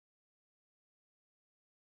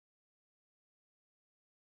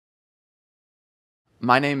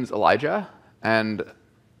My name's Elijah, and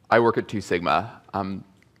I work at 2 Sigma.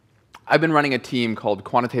 I've been running a team called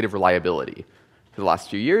Quantitative Reliability for the last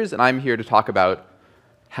few years, and I'm here to talk about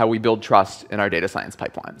how we build trust in our data science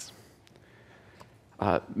pipelines.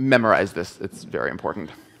 Memorize this, it's very important.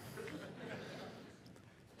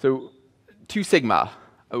 So, 2 Sigma,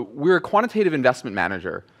 we're a quantitative investment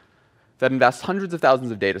manager that invests hundreds of thousands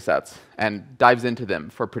of data sets and dives into them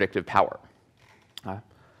for predictive power.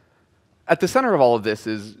 At the center of all of this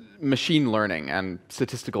is machine learning and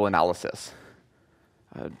statistical analysis.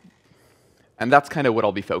 And that's kind of what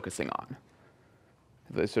I'll be focusing on,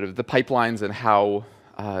 the pipelines and how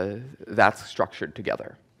that's structured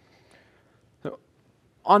together. So,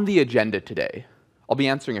 on the agenda today, I'll be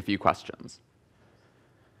answering a few questions.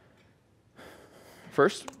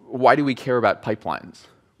 First, why do we care about pipelines?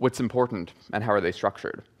 What's important, and how are they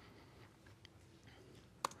structured?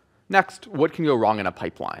 Next, what can go wrong in a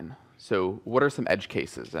pipeline? So what are some edge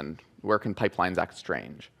cases, and where can pipelines act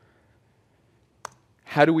strange?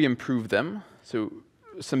 How do we improve them? So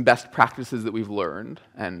some best practices that we've learned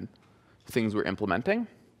and things we're implementing.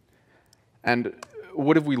 And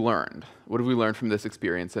what have we learned? What have we learned from this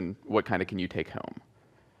experience, and what kind of can you take home?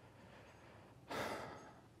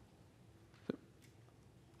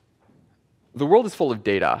 The world is full of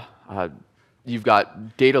data. You've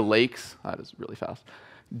got data lakes, that is really fast,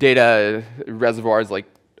 data reservoirs, like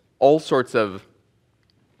all sorts of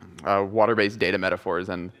water-based data metaphors,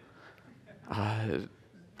 and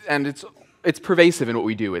it's pervasive in what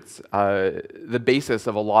we do. It's the basis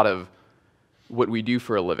of a lot of what we do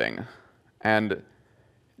for a living. And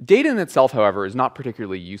data in itself, however, is not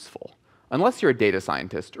particularly useful. Unless you're a data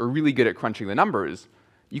scientist or really good at crunching the numbers,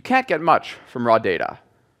 you can't get much from raw data.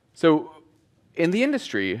 So in the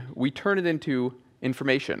industry, we turn it into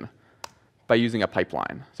information by using a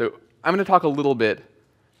pipeline. So I'm going to talk a little bit.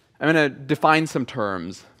 I'm going to define some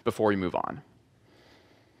terms before we move on.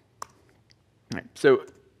 All right, so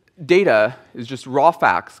data is just raw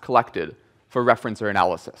facts collected for reference or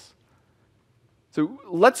analysis. So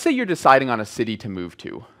let's say you're deciding on a city to move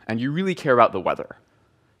to, and you really care about the weather.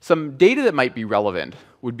 Some data that might be relevant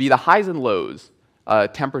would be the highs and lows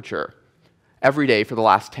temperature every day for the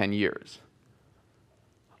last 10 years.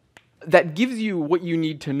 That gives you what you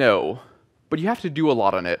need to know, but you have to do a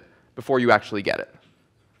lot on it before you actually get it.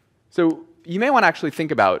 So you may want to actually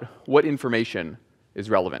think about what information is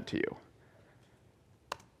relevant to you.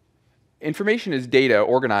 Information is data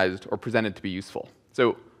organized or presented to be useful.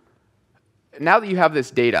 So now that you have this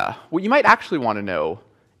data, what you might actually want to know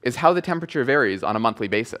is how the temperature varies on a monthly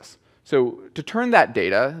basis. So to turn that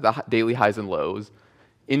data, the daily highs and lows,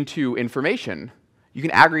 into information, you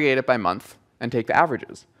can aggregate it by month and take the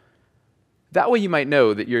averages. That way you might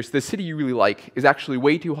know that the city you really like is actually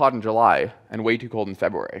way too hot in July and way too cold in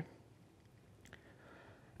February.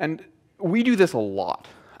 And we do this a lot.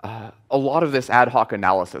 A lot of this ad hoc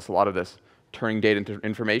analysis, a lot of this turning data into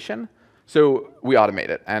information. So we automate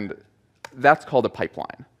it, and that's called a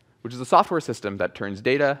pipeline, which is a software system that turns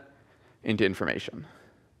data into information.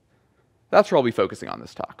 That's where I'll be focusing on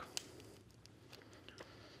this talk.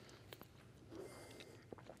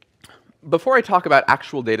 Before I talk about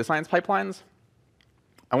actual data science pipelines,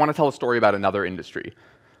 I want to tell a story about another industry,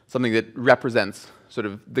 something that represents sort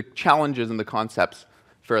of the challenges and the concepts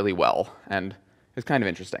fairly well, and is kind of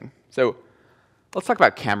interesting. So let's talk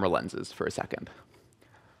about camera lenses for a second.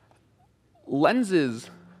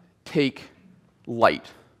 Lenses take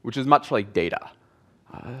light, which is much like data.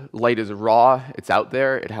 Light is raw, it's out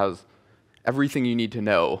there, it has everything you need to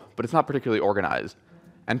know, but it's not particularly organized,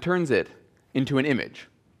 and turns it into an image,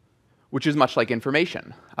 which is much like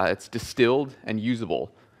information. It's distilled and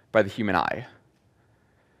usable by the human eye.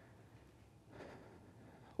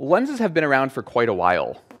 Lenses have been around for quite a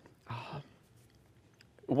while.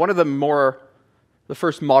 One of the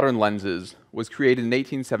first modern lenses was created in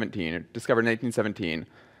 1817, discovered in 1817,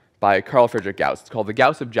 by Carl Friedrich Gauss. It's called the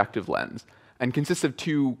Gauss objective lens, and consists of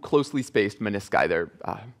 2 closely spaced menisci. They're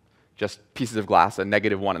just pieces of glass, a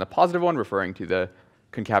negative one and a positive one, referring to the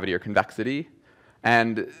concavity or convexity.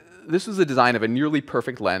 And this was the design of a nearly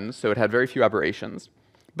perfect lens, so it had very few aberrations.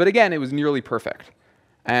 But again, it was nearly perfect.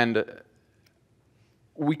 And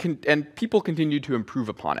people continued to improve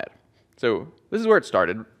upon it. So this is where it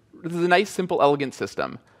started. This is a nice, simple, elegant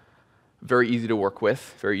system. Very easy to work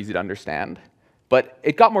with, very easy to understand. But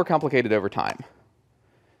it got more complicated over time.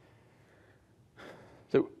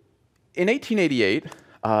 So in 1888,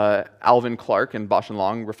 Alvin Clark and Bosch and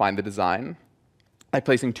Long refined the design by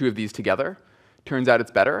placing 2 of these together. Turns out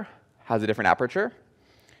it's better, has a different aperture.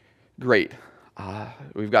 Great.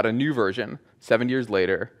 We've got a new version, 7 years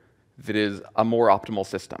later, that is a more optimal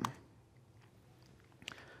system.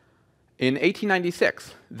 In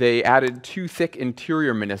 1896, they added 2 thick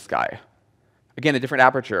interior menisci, again, a different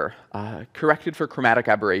aperture, corrected for chromatic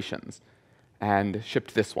aberrations, and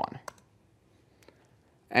shipped this one.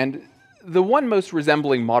 And the one most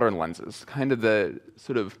resembling modern lenses, kind of the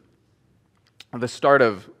sort of the start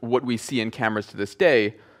of what we see in cameras to this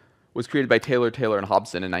day, was created by Taylor, and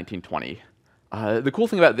Hobson in 1920. The cool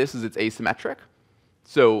thing about this is it's asymmetric,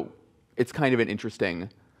 so it's kind of an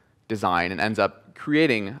interesting design and ends up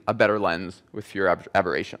creating a better lens with fewer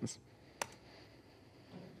aberrations.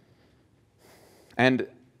 And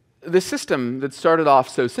the system that started off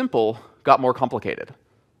so simple got more complicated.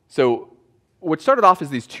 So what started off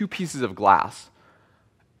as these 2 pieces of glass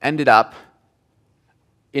ended up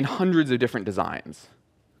in hundreds of different designs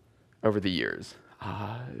over the years,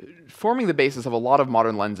 forming the basis of a lot of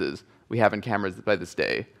modern lenses we have in cameras by this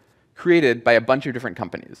day, created by a bunch of different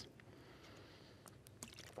companies.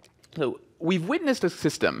 So we've witnessed a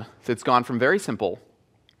system that's gone from very simple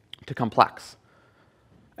to complex.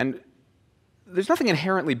 And there's nothing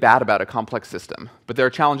inherently bad about a complex system, but there are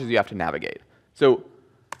challenges you have to navigate. So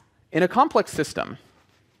in a complex system,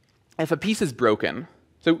 if a piece is broken,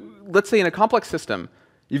 so let's say in a complex system,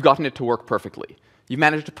 you've gotten it to work perfectly. You've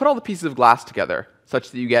managed to put all the pieces of glass together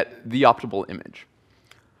such that you get the optimal image.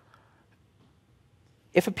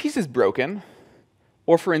 If a piece is broken,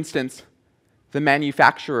 or for instance, the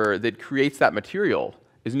manufacturer that creates that material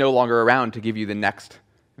is no longer around to give you the next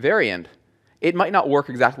variant, it might not work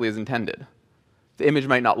exactly as intended. The image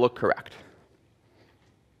might not look correct.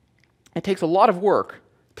 It takes a lot of work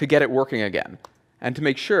to get it working again, and to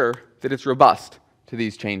make sure that it's robust to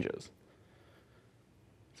these changes.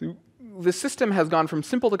 So the system has gone from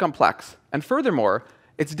simple to complex, and furthermore,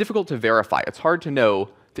 it's difficult to verify. It's hard to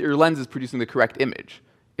know that your lens is producing the correct image.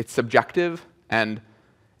 It's subjective, and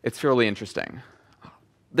it's fairly interesting.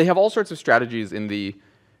 They have all sorts of strategies in the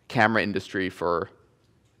camera industry for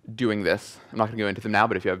doing this. I'm not going to go into them now,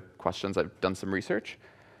 but if you have questions, I've done some research.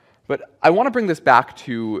 But I want to bring this back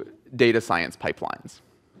to data science pipelines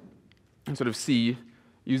and sort of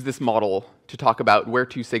use this model to talk about where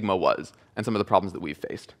 2 sigma was and some of the problems that we've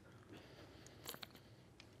faced.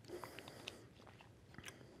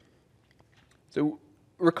 So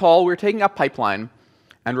recall, we're taking a pipeline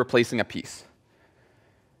and replacing a piece.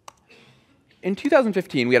 In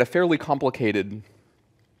 2015, we had a fairly complicated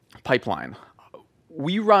pipeline.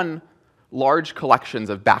 We run large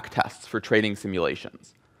collections of backtests for training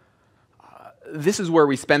simulations. This is where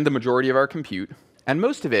we spend the majority of our compute, and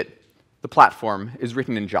most of it, the platform, is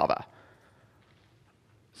written in Java.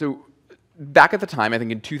 So back at the time, I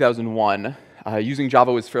think in 2001, using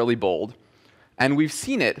Java was fairly bold, and we've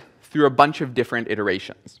seen it through a bunch of different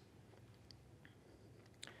iterations.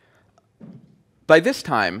 By this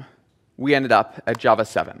time, we ended up at Java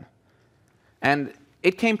 7, and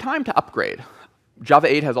it came time to upgrade. Java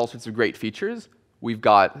 8 has all sorts of great features. We've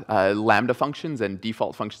got Lambda functions and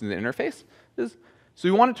default functions in the interface. So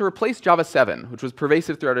we wanted to replace Java 7, which was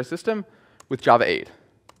pervasive throughout our system, with Java 8.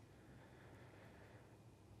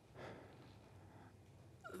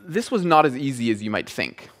 This was not as easy as you might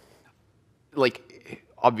think. Like,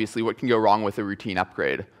 obviously, what can go wrong with a routine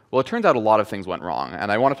upgrade? Well, it turns out a lot of things went wrong,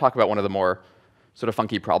 and I want to talk about one of the more sort of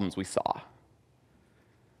funky problems we saw.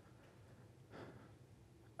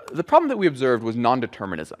 The problem that we observed was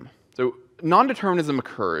non-determinism. So non-determinism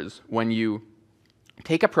occurs when you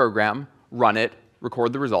take a program, run it,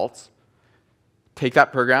 record the results, take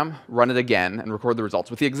that program, run it again, and record the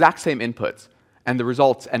results with the exact same inputs, and the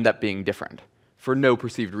results end up being different for no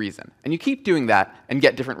perceived reason. And you keep doing that and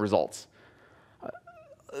get different results.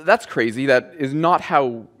 That's crazy. That is not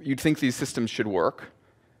how you'd think these systems should work,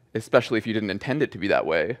 especially if you didn't intend it to be that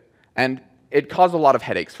way. And it caused a lot of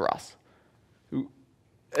headaches for us.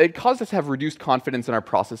 It caused us to have reduced confidence in our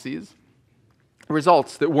processes,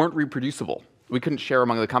 results that weren't reproducible. We couldn't share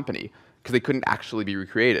among the company because they couldn't actually be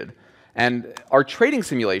recreated. And our trading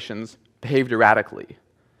simulations behaved erratically.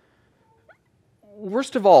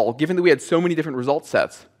 Worst of all, given that we had so many different result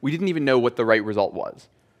sets, we didn't even know what the right result was.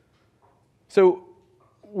 So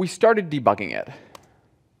we started debugging it.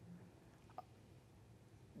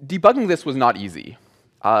 Debugging this was not easy.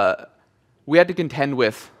 We had to contend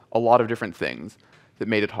with a lot of different things that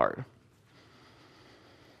made it hard.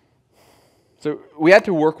 So we had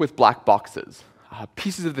to work with black boxes,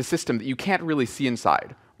 pieces of the system that you can't really see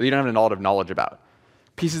inside, or you don't have a lot of knowledge about.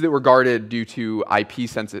 Pieces that were guarded due to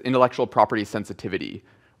intellectual property sensitivity,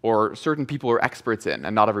 or certain people were experts in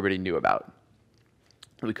and not everybody knew about.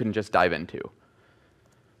 We couldn't just dive into.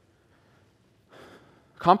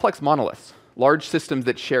 Complex monoliths, large systems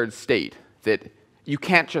that shared state, that you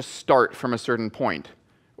can't just start from a certain point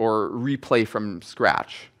or replay from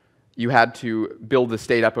scratch. you had to build the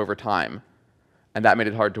state up over time, and that made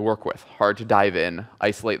it hard to work with, hard to dive in,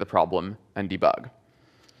 isolate the problem, and debug.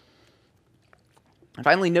 And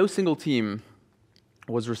finally, no single team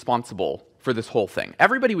was responsible for this whole thing.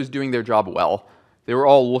 Everybody was doing their job well. They were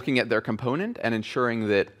all looking at their component and ensuring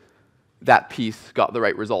that that piece got the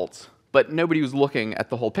right results. But nobody was looking at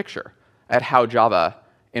the whole picture, at how Java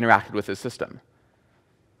interacted with the system.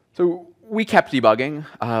 So we kept debugging,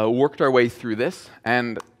 worked our way through this,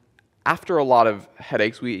 and after a lot of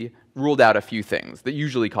headaches, we ruled out a few things that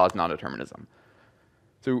usually cause non-determinism.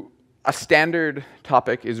 So a standard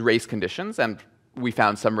topic is race conditions, and we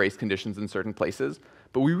found some race conditions in certain places,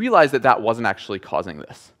 but we realized that that wasn't actually causing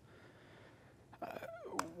this.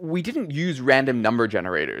 We didn't use random number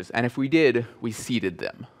generators, and if we did, we seeded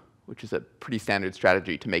them, which is a pretty standard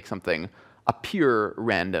strategy to make something appear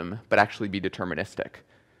random, but actually be deterministic.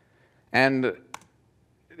 And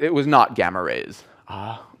it was not gamma rays.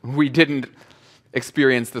 We didn't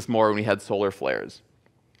experience this more when we had solar flares.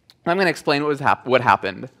 I'm going to explain what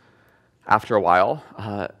happened after a while,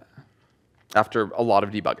 after a lot of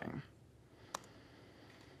debugging.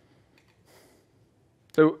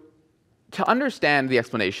 So to understand the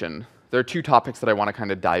explanation, there are two topics that I want to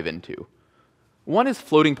kind of dive into. One is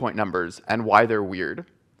floating point numbers and why they're weird,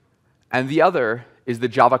 and the other is the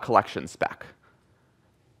Java collection spec.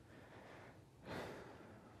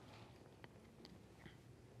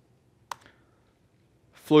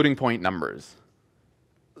 Floating point numbers.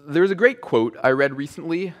 There's a great quote I read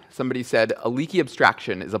recently. Somebody said, "A leaky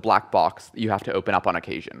abstraction is a black box that you have to open up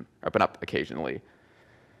occasionally."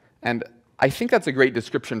 And I think that's a great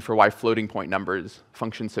description for why floating point numbers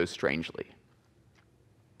function so strangely.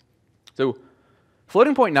 So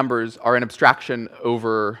floating point numbers are an abstraction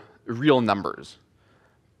over real numbers,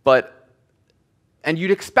 and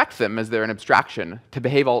you'd expect them, as they're an abstraction,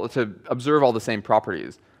 to observe all the same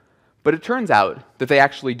properties. But it turns out that they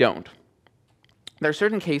actually don't. There are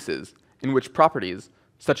certain cases in which properties,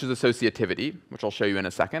 such as associativity, which I'll show you in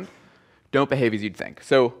a second, don't behave as you'd think.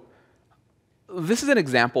 So this is an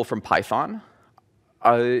example from Python.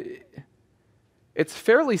 It's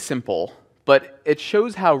fairly simple, but it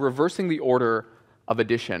shows how reversing the order of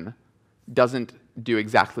addition doesn't do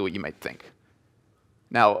exactly what you might think.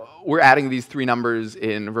 Now, we're adding these three numbers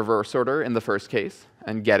in reverse order in the first case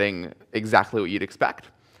and getting exactly what you'd expect,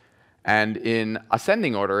 and in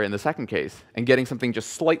ascending order in the second case, and getting something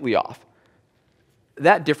just slightly off.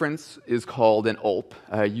 That difference is called an ULP,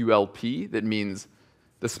 ULP, that means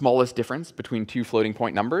the smallest difference between two floating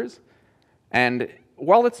point numbers. And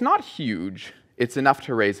while it's not huge, it's enough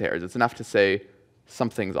to raise hairs. It's enough to say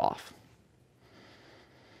something's off.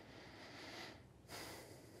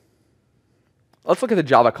 Let's look at the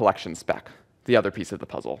Java collection spec, the other piece of the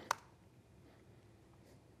puzzle.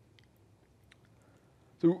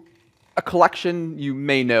 So a collection, you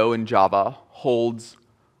may know in Java, holds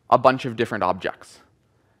a bunch of different objects.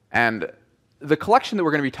 And the collection that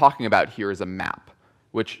we're going to be talking about here is a map,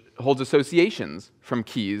 which holds associations from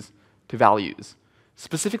keys to values,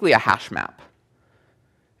 specifically a hash map.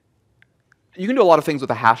 You can do a lot of things with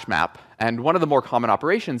a hash map, and one of the more common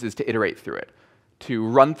operations is to iterate through it, to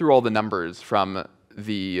run through all the numbers from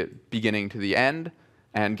the beginning to the end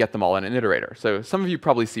and get them all in an iterator. So some of you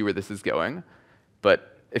probably see where this is going,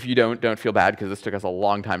 but if you don't feel bad, because this took us a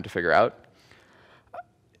long time to figure out.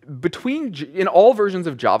 In all versions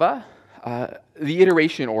of Java, the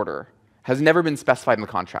iteration order has never been specified in the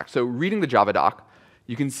contract. So reading the Java doc,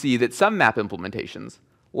 you can see that some map implementations,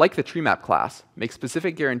 like the tree map class, make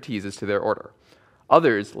specific guarantees as to their order.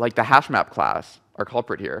 Others, like the hash map class, our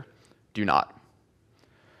culprit here, do not.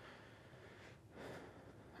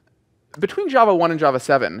 Between Java 1 and Java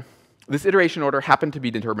 7, this iteration order happened to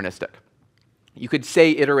be deterministic. You could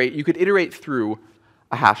iterate through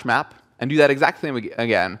a hash map and do that exact same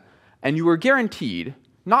again, and you were guaranteed,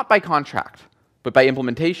 not by contract, but by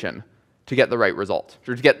implementation, to get the right result,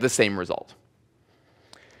 or to get the same result.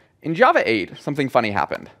 In Java 8, something funny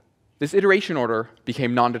happened. This iteration order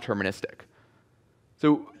became non-deterministic.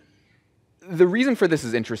 So the reason for this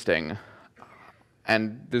is interesting,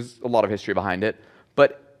 and there's a lot of history behind it,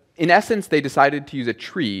 but in essence, they decided to use a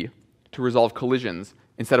tree to resolve collisions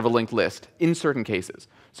instead of a linked list in certain cases.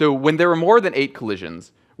 So when there were more than 8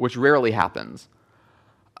 collisions, which rarely happens,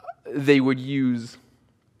 they would use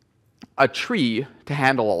a tree to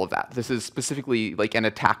handle all of that. This is specifically like an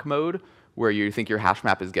attack mode where you think your hash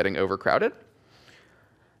map is getting overcrowded.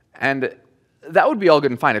 And that would be all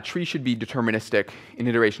good and fine. A tree should be deterministic in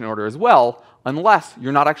iteration order as well, unless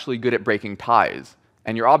you're not actually good at breaking ties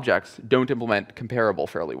and your objects don't implement comparable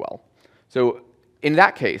fairly well. So in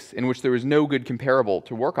that case, in which there was no good comparable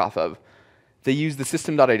to work off of, they use the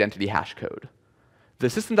system.identity hash code. The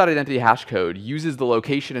system.identity hash code uses the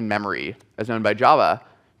location in memory, as known by Java,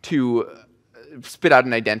 to spit out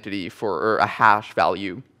an identity or a hash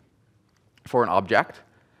value for an object.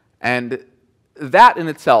 And that in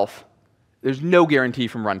itself, there's no guarantee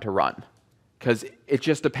from run to run, because it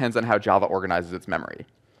just depends on how Java organizes its memory.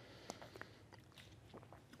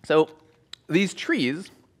 So these trees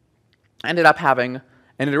ended up having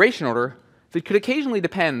an iteration order that could occasionally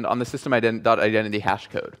depend on the system.identity hash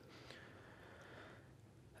code.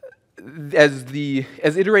 As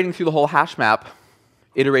iterating through the whole hash map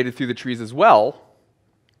iterated through the trees as well,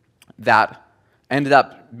 that ended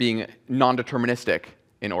up being non-deterministic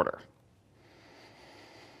in order.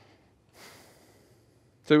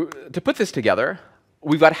 So to put this together,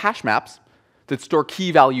 we've got hash maps that store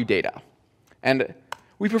key value data. And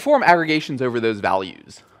we perform aggregations over those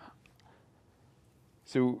values.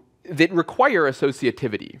 So that require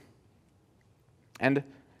associativity. And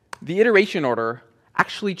the iteration order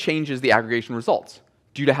actually changes the aggregation results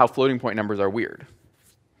due to how floating point numbers are weird.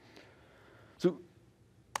 So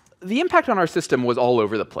the impact on our system was all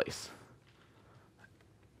over the place.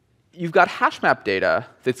 You've got hash map data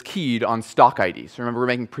that's keyed on stock IDs. So remember, we're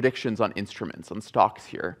making predictions on instruments, on stocks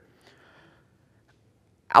here.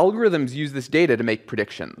 Algorithms use this data to make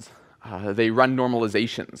predictions. They run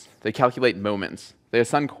normalizations. They calculate moments. They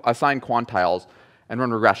assign quantiles and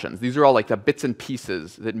run regressions. These are all like the bits and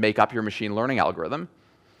pieces that make up your machine learning algorithm.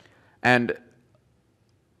 And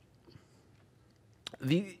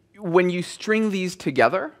when you string these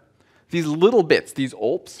together, these little bits, these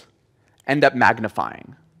OLPs, end up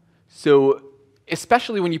magnifying. So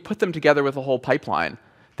especially when you put them together with a whole pipeline,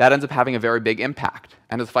 that ends up having a very big impact.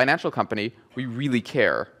 And as a financial company, we really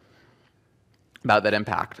care about that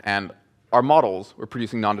impact. And our models were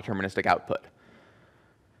producing non-deterministic output.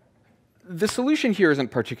 The solution here isn't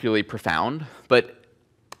particularly profound, but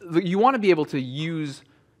you want to be able to use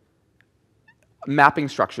mapping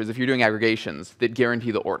structures if you're doing aggregations that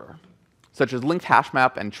guarantee the order, such as linked hash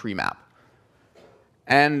map and tree map.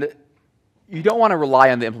 And you don't want to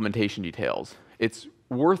rely on the implementation details. It's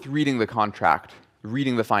worth reading the contract,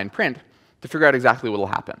 reading the fine print, to figure out exactly what will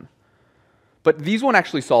happen. But these won't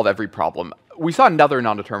actually solve every problem. We saw another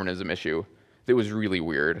non-determinism issue that was really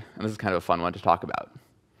weird, and this is kind of a fun one to talk about.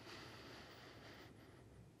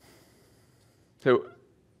 So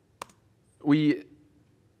we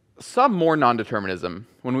saw more non-determinism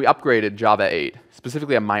when we upgraded Java 8,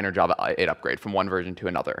 specifically a minor Java 8 upgrade from one version to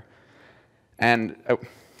another. And,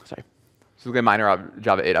 specifically a minor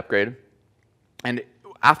Java 8 upgrade. And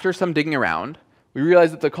after some digging around, we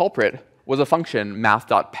realized that the culprit was a function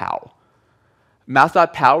math.pow.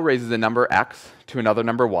 Math.pow raises a number x to another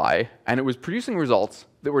number y, and it was producing results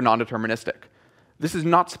that were non-deterministic. This is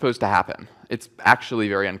not supposed to happen. It's actually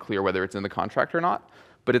very unclear whether it's in the contract or not,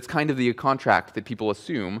 but it's kind of the contract that people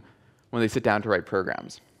assume when they sit down to write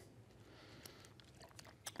programs.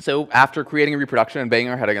 So after creating a reproduction and banging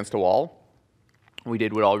our head against a wall, we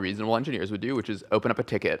did what all reasonable engineers would do, which is open up a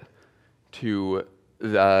ticket to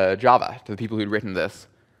Java, to the people who'd written this,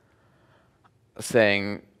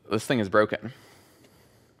 saying, this thing is broken.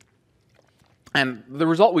 And the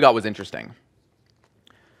result we got was interesting.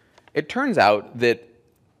 It turns out that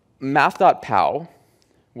math.pow,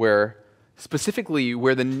 specifically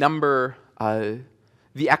where the number,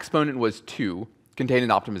 the exponent was 2, contained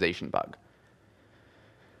an optimization bug.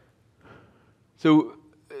 So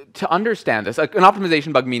to understand this, an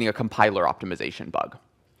optimization bug meaning a compiler optimization bug.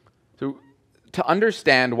 So to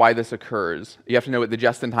understand why this occurs, you have to know what the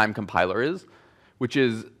just-in-time compiler is, which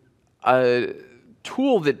is a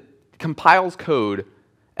tool that compiles code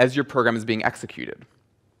as your program is being executed.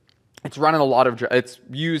 It's run in it's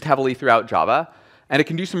used heavily throughout Java, and it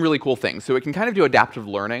can do some really cool things. So it can kind of do adaptive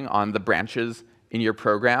learning on the branches in your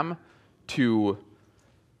program to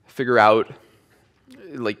figure out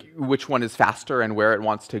which one is faster and where it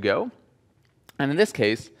wants to go. And in this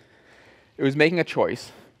case, it was making a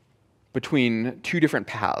choice between two different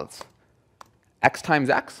paths, x times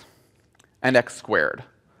x and x squared.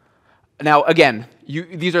 Now, again,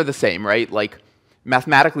 these are the same, right?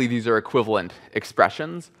 Mathematically, these are equivalent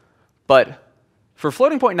expressions. But for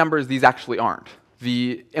floating point numbers, these actually aren't.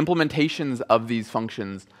 The implementations of these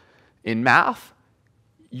functions in math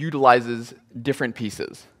utilizes different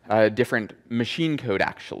pieces, different machine code,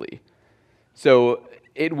 actually. So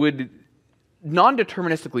it would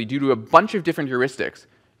non-deterministically, due to a bunch of different heuristics,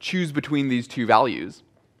 choose between these two values.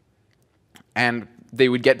 And they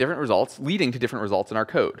would get different results, leading to different results in our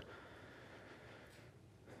code.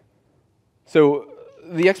 So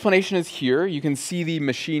the explanation is here. You can see the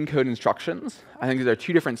machine code instructions. I think these are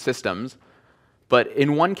two different systems. But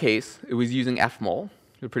in one case, it was using fmol,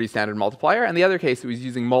 a pretty standard multiplier, and the other case, it was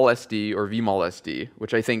using molSD or vmolSD,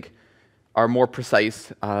 which I think are more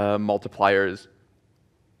precise multipliers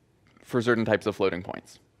for certain types of floating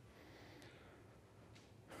points.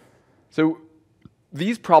 So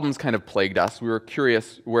these problems kind of plagued us. We were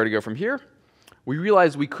curious where to go from here. We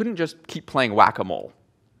realized we couldn't just keep playing whack-a-mole.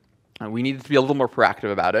 We needed to be a little more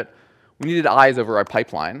proactive about it. We needed eyes over our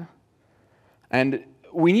pipeline. And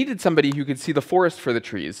we needed somebody who could see the forest for the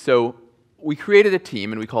trees. So we created a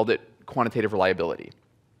team, and we called it Quantitative Reliability.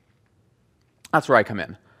 That's where I come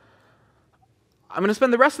in. I'm going to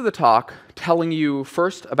spend the rest of the talk telling you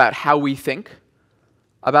first about how we think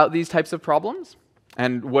about these types of problems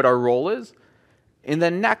and what our role is, and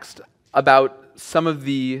then next about some of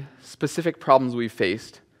the specific problems we've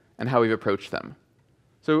faced and how we've approached them.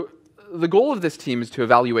 So the goal of this team is to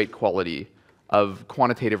evaluate quality of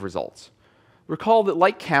quantitative results. Recall that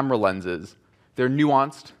like camera lenses, they're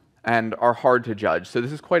nuanced and are hard to judge, so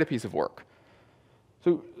this is quite a piece of work.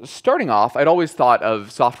 So starting off, I'd always thought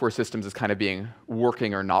of software systems as kind of being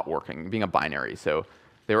working or not working, being a binary. So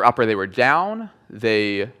they were up or they were down.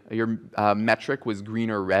 Your metric was green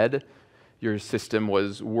or red. Your system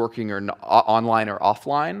was working or online or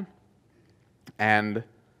offline. And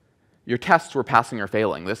your tests were passing or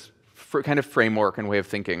failing. This kind of framework and way of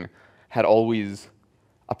thinking had always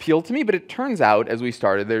appealed to me, but it turns out, as we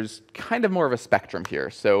started, there's kind of more of a spectrum here.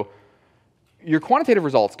 So your quantitative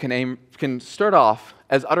results can start off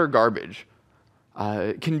as utter garbage.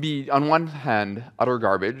 It can be, on one hand, utter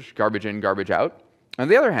garbage, garbage in, garbage out. On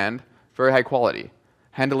the other hand, very high quality,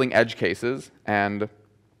 handling edge cases and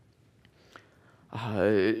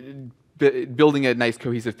building a nice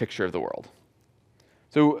cohesive picture of the world.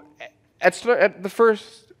 So at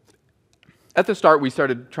the start, we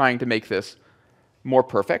started trying to make this more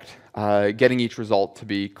perfect, getting each result to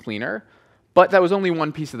be cleaner. But that was only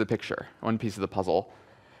one piece of the picture, one piece of the puzzle.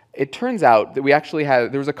 It turns out that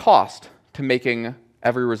there was a cost to making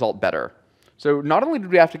every result better. So not only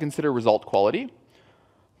did we have to consider result quality,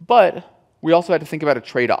 but we also had to think about a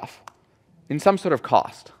trade-off in some sort of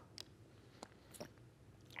cost.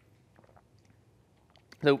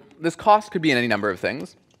 So this cost could be in any number of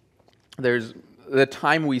things. There's the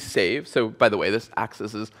time we save. So by the way, this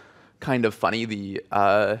axis is kind of funny. The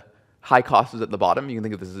high cost is at the bottom. You can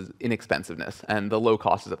think of this as inexpensiveness, and the low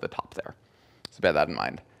cost is at the top there. So bear that in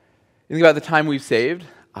mind. You think about the time we've saved,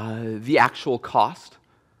 the actual cost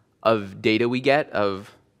of data we get,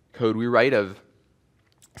 of code we write, of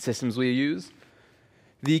systems we use,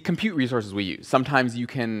 the compute resources we use. Sometimes you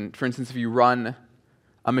can, for instance, if you run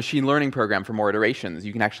a machine learning program for more iterations,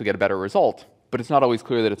 you can actually get a better result, but it's not always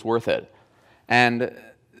clear that it's worth it. And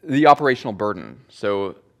the operational burden.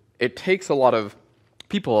 So it takes a lot of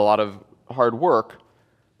people, a lot of hard work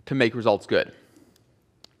to make results good.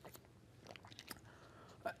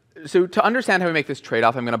 So to understand how we make this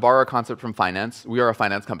trade-off, I'm going to borrow a concept from finance. We are a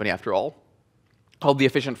finance company, after all, called the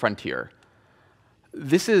efficient frontier.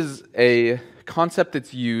 This is a concept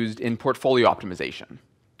that's used in portfolio optimization.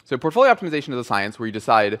 So portfolio optimization is a science where you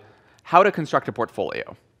decide how to construct a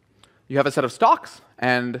portfolio. You have a set of stocks,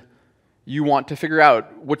 and you want to figure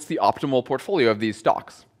out what's the optimal portfolio of these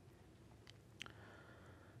stocks.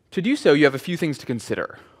 To do so, you have a few things to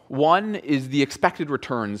consider. One is the expected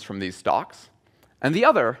returns from these stocks, and the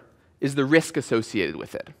other is the risk associated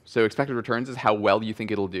with it. So expected returns is how well you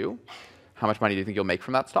think it'll do, how much money do you think you'll make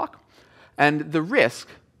from that stock, and the risk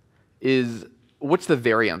is what's the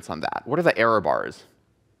variance on that? What are the error bars?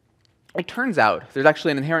 It turns out there's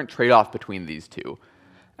actually an inherent trade-off between these two,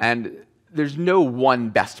 and there's no one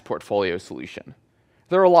best portfolio solution.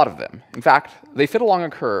 There are a lot of them. In fact, they fit along a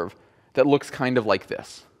curve that looks kind of like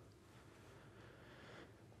this.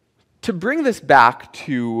 To bring this back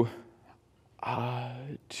to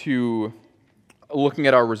looking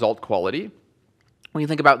at our result quality, we can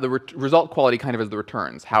think about the result quality kind of as the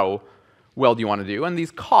returns. How well do you want to do? And these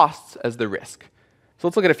costs as the risk. So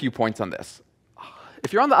let's look at a few points on this.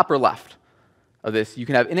 If you're on the upper left of this, you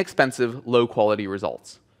can have inexpensive, low-quality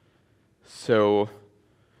results. So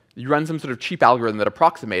you run some sort of cheap algorithm that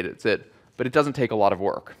approximates it, but it doesn't take a lot of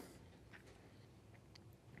work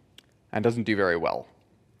and doesn't do very well.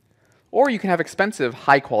 Or you can have expensive,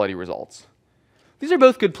 high-quality results. These are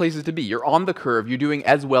both good places to be. You're on the curve. You're doing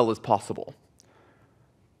as well as possible.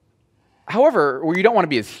 However, where you don't want to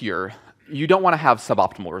be is here. You don't want to have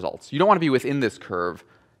suboptimal results. You don't want to be within this curve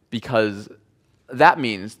because that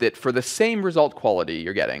means that for the same result quality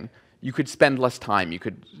you're getting, you could spend less time, you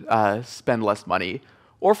could spend less money,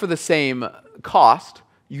 or for the same cost,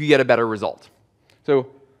 you could get a better result. So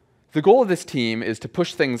the goal of this team is to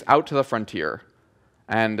push things out to the frontier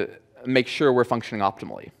and make sure we're functioning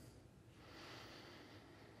optimally.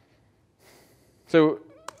 So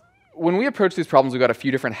when we approach these problems, we've got a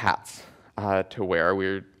few different hats to wear.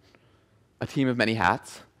 We're a team of many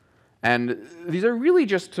hats. And these are really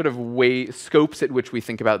just sort of scopes at which we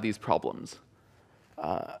think about these problems.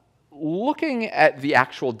 Looking at the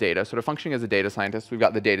actual data, sort of functioning as a data scientist, we've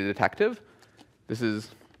got the data detective. This is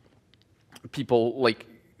people, like,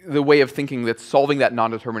 the way of thinking that's solving that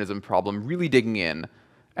non-determinism problem, really digging in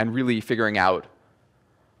and really figuring out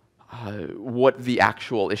what the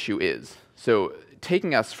actual issue is. So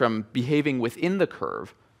taking us from behaving within the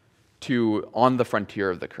curve to on the frontier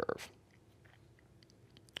of the curve.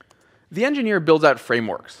 The engineer builds out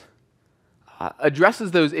frameworks,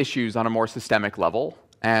 addresses those issues on a more systemic level,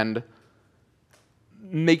 and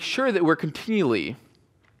makes sure that we're continually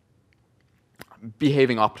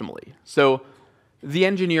behaving optimally. So the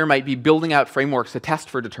engineer might be building out frameworks to test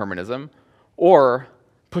for determinism, or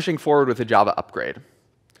pushing forward with a Java upgrade.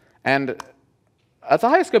 And at the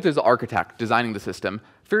highest scope, there's the architect designing the system,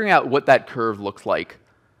 figuring out what that curve looks like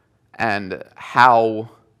and how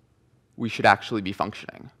we should actually be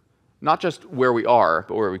functioning. Not just where we are,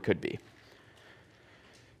 but where we could be.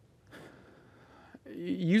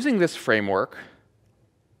 Using this framework,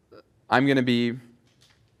 I'm going to be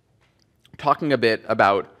talking a bit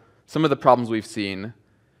about some of the problems we've seen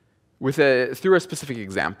through a specific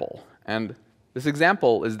example. And this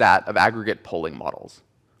example is that of aggregate polling models,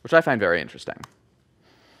 which I find very interesting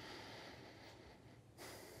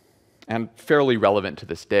and fairly relevant to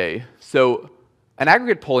this day. So an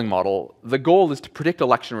aggregate polling model, the goal is to predict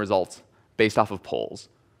election results based off of polls.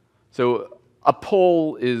 So a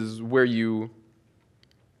poll is where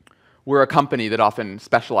a company that often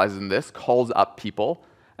specializes in this calls up people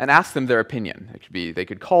and asks them their opinion. They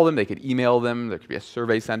could call them, they could email them, there could be a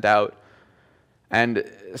survey sent out, and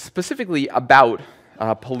specifically about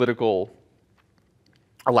political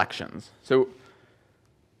elections. So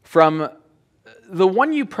from the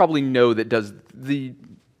one you probably know that does the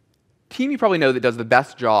team you probably know that does the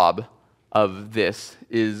best job of this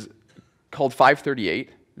is called 538.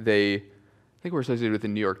 I think we're associated with the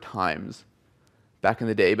New York Times back in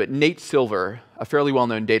the day, but Nate Silver, a fairly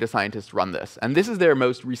well-known data scientist, run this. And this is their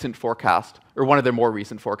most recent forecast, or one of their more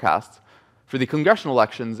recent forecasts, for the congressional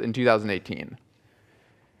elections in 2018.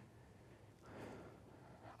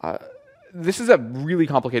 This is a really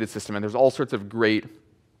complicated system, and there's all sorts of great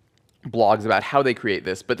blogs about how they create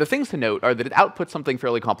this, but the things to note are that it outputs something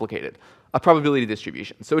fairly complicated, a probability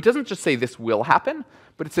distribution. So it doesn't just say this will happen,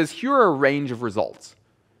 but it says here are a range of results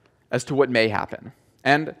as to what may happen.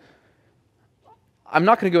 And I'm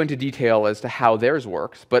not going to go into detail as to how theirs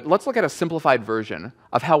works, but let's look at a simplified version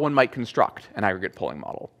of how one might construct an aggregate polling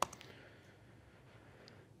model.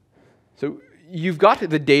 So you've got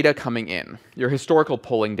the data coming in, your historical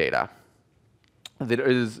polling data, that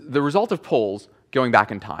is the result of polls going back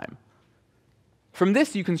in time. From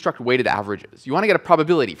this, you construct weighted averages. You want to get a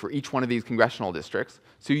probability for each one of these congressional districts,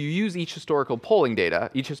 so you use each historical polling datum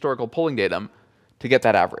to get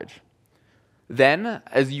that average. Then,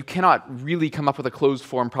 as you cannot really come up with a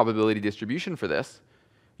closed-form probability distribution for this,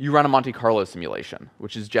 you run a Monte Carlo simulation,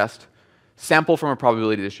 which is just sample from a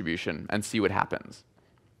probability distribution and see what happens.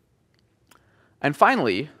 And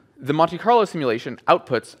finally, the Monte Carlo simulation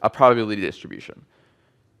outputs a probability distribution.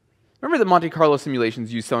 Remember that Monte Carlo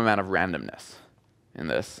simulations use some amount of randomness in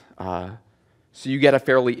this, so you get a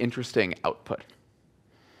fairly interesting output.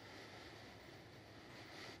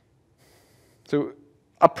 So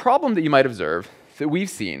a problem that you might observe that we've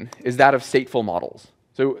seen is that of stateful models.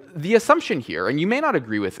 So the assumption here, and you may not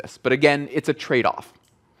agree with this, but again, it's a trade-off,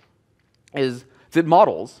 is that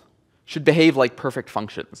models should behave like perfect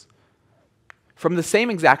functions. From the same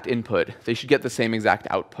exact input, they should get the same exact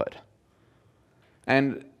output.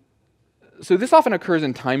 And so this often occurs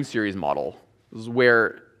in time series models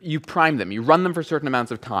where you prime them, you run them for certain amounts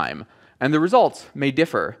of time, and the results may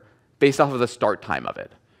differ based off of the start time of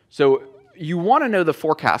it. So you want to know the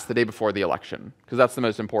forecast the day before the election, because that's the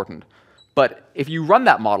most important. But if you run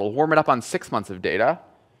that model, warm it up on 6 months of data,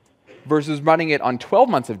 versus running it on 12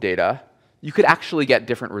 months of data, you could actually get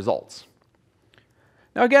different results.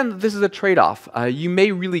 Now again, this is a trade-off. You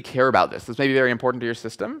may really care about this. This may be very important to your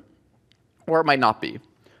system, or it might not be.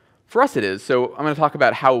 For us it is, so I'm going to talk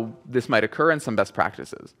about how this might occur and some best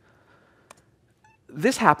practices.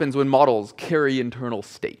 This happens when models carry internal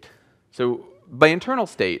state. So by internal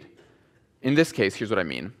state, in this case, here's what I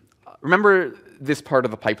mean. Remember this part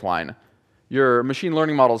of the pipeline. Your machine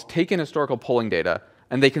learning models take in historical polling data,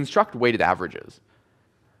 and they construct weighted averages.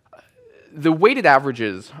 The weighted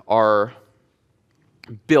averages are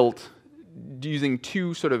built using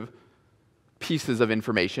two sort of pieces of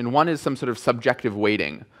information. One is some sort of subjective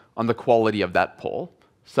weighting on the quality of that poll.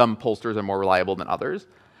 Some pollsters are more reliable than others.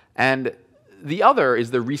 And the other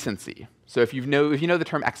is the recency. So if you know the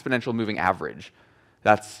term exponential moving average,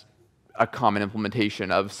 that's a common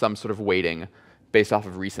implementation of some sort of weighting based off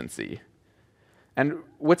of recency. And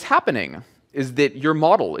what's happening is that your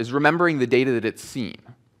model is remembering the data that it's seen.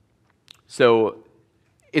 So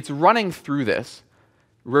it's running through this.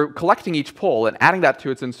 We're collecting each poll and adding that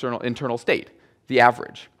to its internal state, the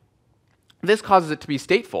average. This causes it to be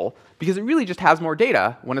stateful because it really just has more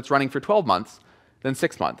data when it's running for 12 months than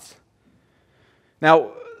 6 months.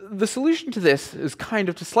 Now, the solution to this is kind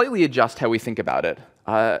of to slightly adjust how we think about it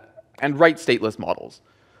and write stateless models.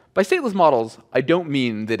 By stateless models, I don't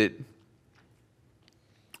mean that it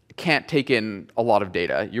can't take in a lot of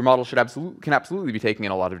data. Your model can absolutely be taking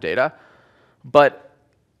in a lot of data, but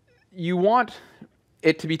you want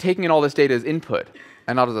it to be taking in all this data as input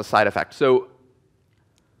and not as a side effect. So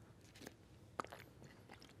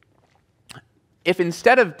if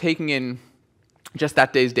instead of taking in just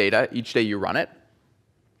that day's data each day you run it,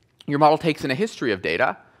 your model takes in a history of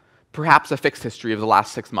data, perhaps a fixed history of the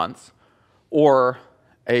last 6 months, or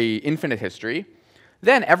an infinite history,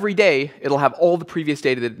 then every day it'll have all the previous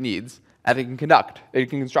data that it needs, and it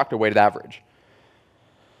can construct a weighted average.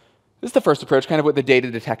 This is the first approach, kind of what the data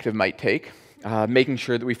detective might take, making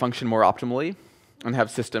sure that we function more optimally and have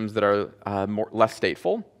systems that are less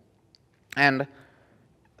stateful. And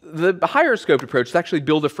the higher scoped approach is actually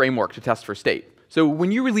build a framework to test for state. So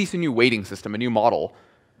when you release a new weighting system, a new model,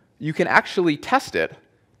 you can actually test it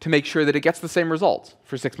to make sure that it gets the same results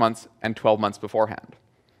for 6 months and 12 months beforehand.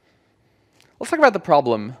 Let's talk about the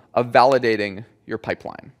problem of validating your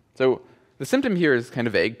pipeline. So the symptom here is kind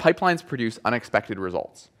of vague. Pipelines produce unexpected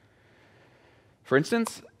results. For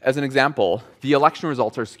instance, as an example, the election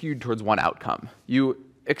results are skewed towards one outcome. You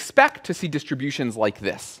expect to see distributions like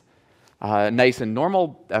this, nice and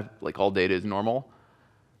normal, like all data is normal.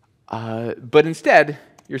 But instead,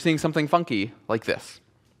 you're seeing something funky like this,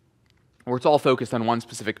 where it's all focused on one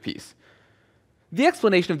specific piece. The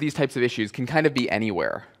explanation of these types of issues can kind of be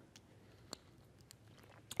anywhere.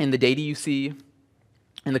 In the data you see,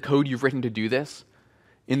 in the code you've written to do this,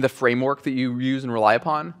 in the framework that you use and rely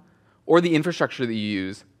upon, or the infrastructure that you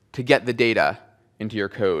use to get the data into your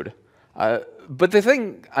code. But the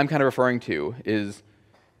thing I'm kind of referring to is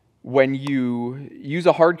when you use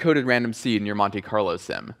a hard-coded random seed in your Monte Carlo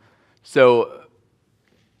sim. So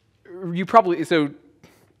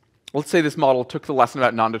let's say this model took the lesson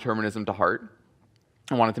about non-determinism to heart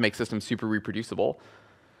and wanted to make systems super reproducible.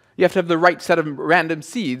 You have to have the right set of random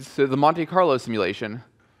seeds so the Monte Carlo simulation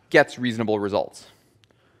gets reasonable results.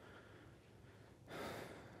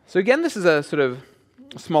 So again, this is a sort of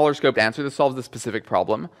smaller scoped answer that solves a specific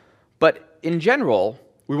problem. But in general,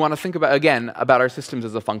 we want to think about, again, about our systems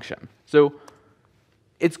as a function. So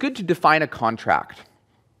it's good to define a contract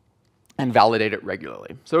and validate it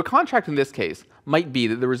regularly. So a contract in this case might be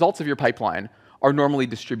that the results of your pipeline are normally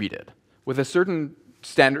distributed with a certain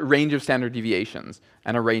range of standard deviations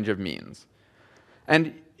and a range of means.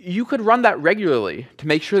 And you could run that regularly to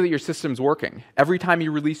make sure that your system's working. Every time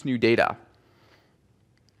you release new data,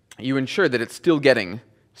 you ensure that it's still getting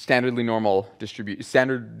standard normal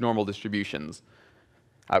distributions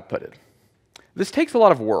outputted. This takes a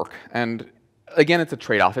lot of work, and again, it's a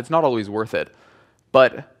trade-off. It's not always worth it,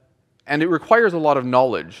 and it requires a lot of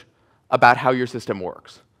knowledge about how your system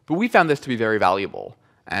works. But we found this to be very valuable,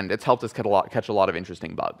 and it's helped us catch a lot of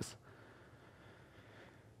interesting bugs.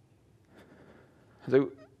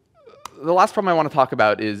 So the last problem I want to talk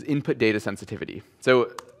about is input data sensitivity.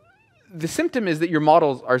 So the symptom is that your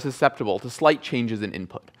models are susceptible to slight changes in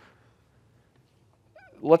input.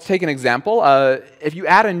 Let's take an example. If you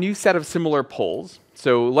add a new set of similar polls,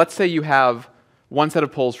 so let's say you have one set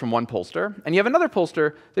of polls from one pollster, and you have another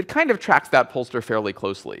pollster that kind of tracks that pollster fairly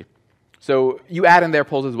closely. So you add in their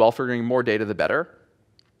polls as well, figuring more data the better,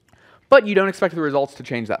 but you don't expect the results to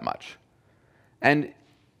change that much. And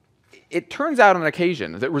it turns out on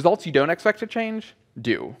occasion that results you don't expect to change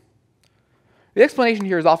do. The explanation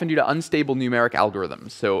here is often due to unstable numeric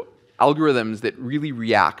algorithms, so algorithms that really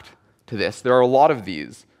react to this. There are a lot of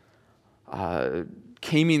these.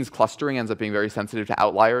 K-means clustering ends up being very sensitive to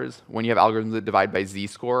outliers. When you have algorithms that divide by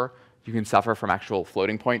z-score, you can suffer from actual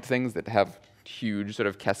floating point things that have huge sort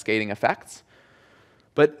of cascading effects.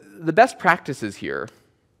 But the best practices here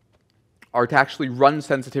are to actually run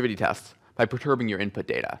sensitivity tests by perturbing your input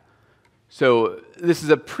data. So this is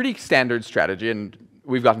a pretty standard strategy, and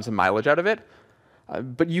we've gotten some mileage out of it.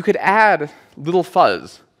 But you could add little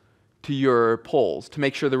fuzz to your polls to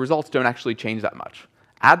make sure the results don't actually change that much.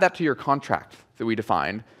 Add that to your contract that we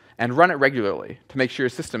defined, and run it regularly to make sure your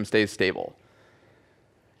system stays stable.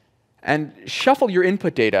 And shuffle your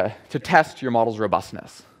input data to test your model's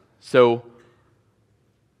robustness. So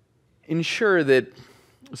ensure that,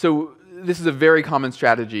 so this is a very common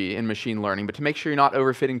strategy in machine learning, but to make sure you're not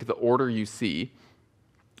overfitting to the order you see,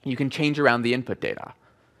 you can change around the input data.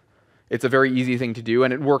 It's a very easy thing to do,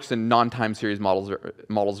 and it works in non-time series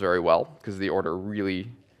models very well, because the order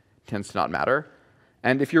really tends to not matter.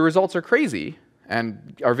 And if your results are crazy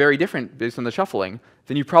and are very different based on the shuffling,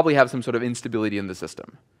 then you probably have some sort of instability in the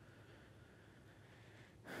system.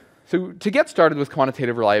 So to get started with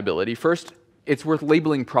quantitative reliability, first, it's worth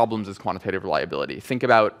labeling problems as quantitative reliability. Think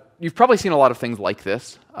about, you've probably seen a lot of things like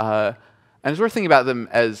this, and it's worth thinking about them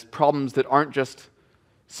as problems that aren't just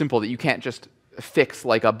simple, that you can't just fix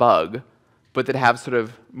like a bug, but that have sort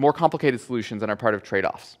of more complicated solutions and are part of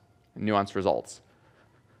trade-offs and nuanced results.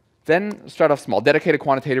 Then start off small. Dedicated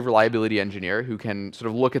quantitative reliability engineer who can sort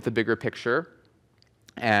of look at the bigger picture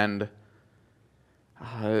and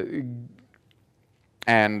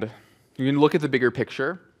you can look at the bigger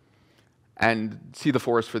picture and see the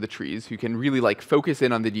forest for the trees, who can really like focus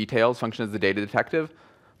in on the details, function as the data detective,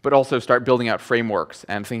 but also start building out frameworks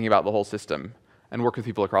and thinking about the whole system and work with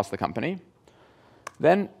people across the company.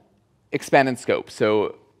 Then expand in scope.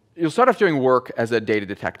 So you'll start off doing work as a data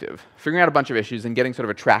detective, figuring out a bunch of issues and getting sort of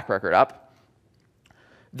a track record up.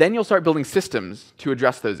 Then you'll start building systems to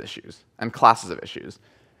address those issues and classes of issues.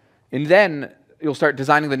 And then you'll start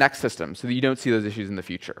designing the next system so that you don't see those issues in the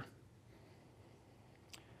future.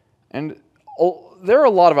 And there are a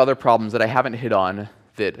lot of other problems that I haven't hit on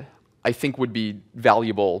that I think would be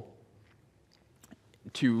valuable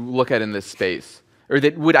to look at in this space, or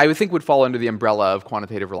that I would think would fall under the umbrella of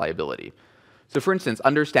quantitative reliability. So for instance,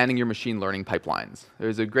 understanding your machine learning pipelines. There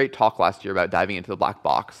was a great talk last year about diving into the black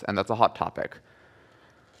box, and that's a hot topic.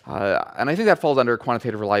 And I think that falls under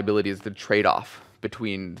quantitative reliability as the trade-off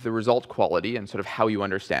between the result quality and sort of how you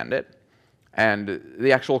understand it, and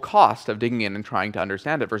the actual cost of digging in and trying to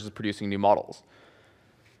understand it versus producing new models.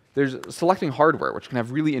 There's selecting hardware, which can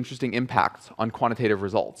have really interesting impacts on quantitative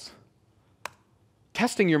results.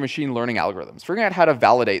 Testing your machine learning algorithms, figuring out how to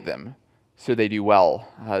validate them so they do well.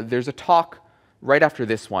 There's a talk right after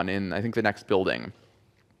this one in, I think, the next building,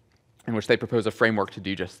 in which they propose a framework to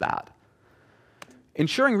do just that.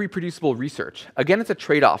 Ensuring reproducible research. Again, it's a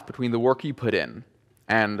trade-off between the work you put in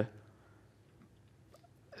and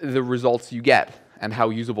the results you get and how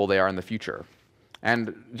usable they are in the future.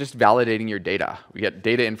 And just validating your data. We get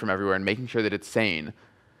data in from everywhere, and making sure that it's sane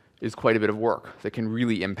is quite a bit of work that can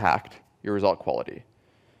really impact your result quality.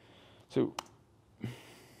 So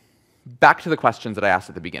back to the questions that I asked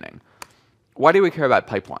at the beginning. Why do we care about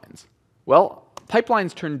pipelines? Well,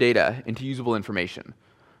 pipelines turn data into usable information.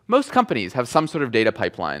 Most companies have some sort of data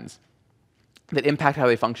pipelines that impact how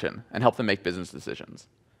they function and help them make business decisions.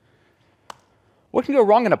 What can go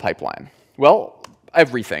wrong in a pipeline? Well,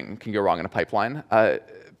 everything can go wrong in a pipeline.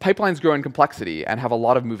 Pipelines grow in complexity and have a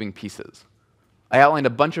lot of moving pieces. I outlined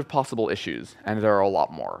a bunch of possible issues, and there are a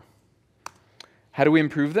lot more. How do we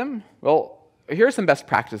improve them? Well, here are some best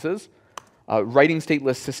practices. Writing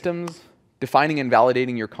stateless systems, defining and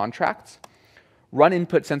validating your contracts, run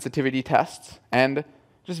input sensitivity tests, and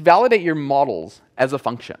just validate your models as a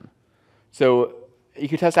function. So you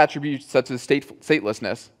could test attributes such as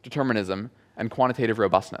statelessness, determinism, and quantitative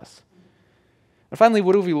robustness. And finally,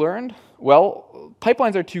 what have we learned? Well,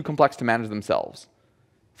 pipelines are too complex to manage themselves.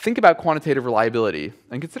 Think about quantitative reliability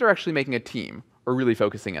and consider actually making a team or really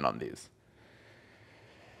focusing in on these.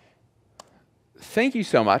 Thank you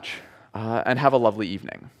so much, and have a lovely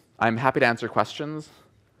evening. I'm happy to answer questions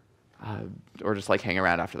or just like hang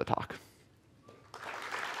around after the talk.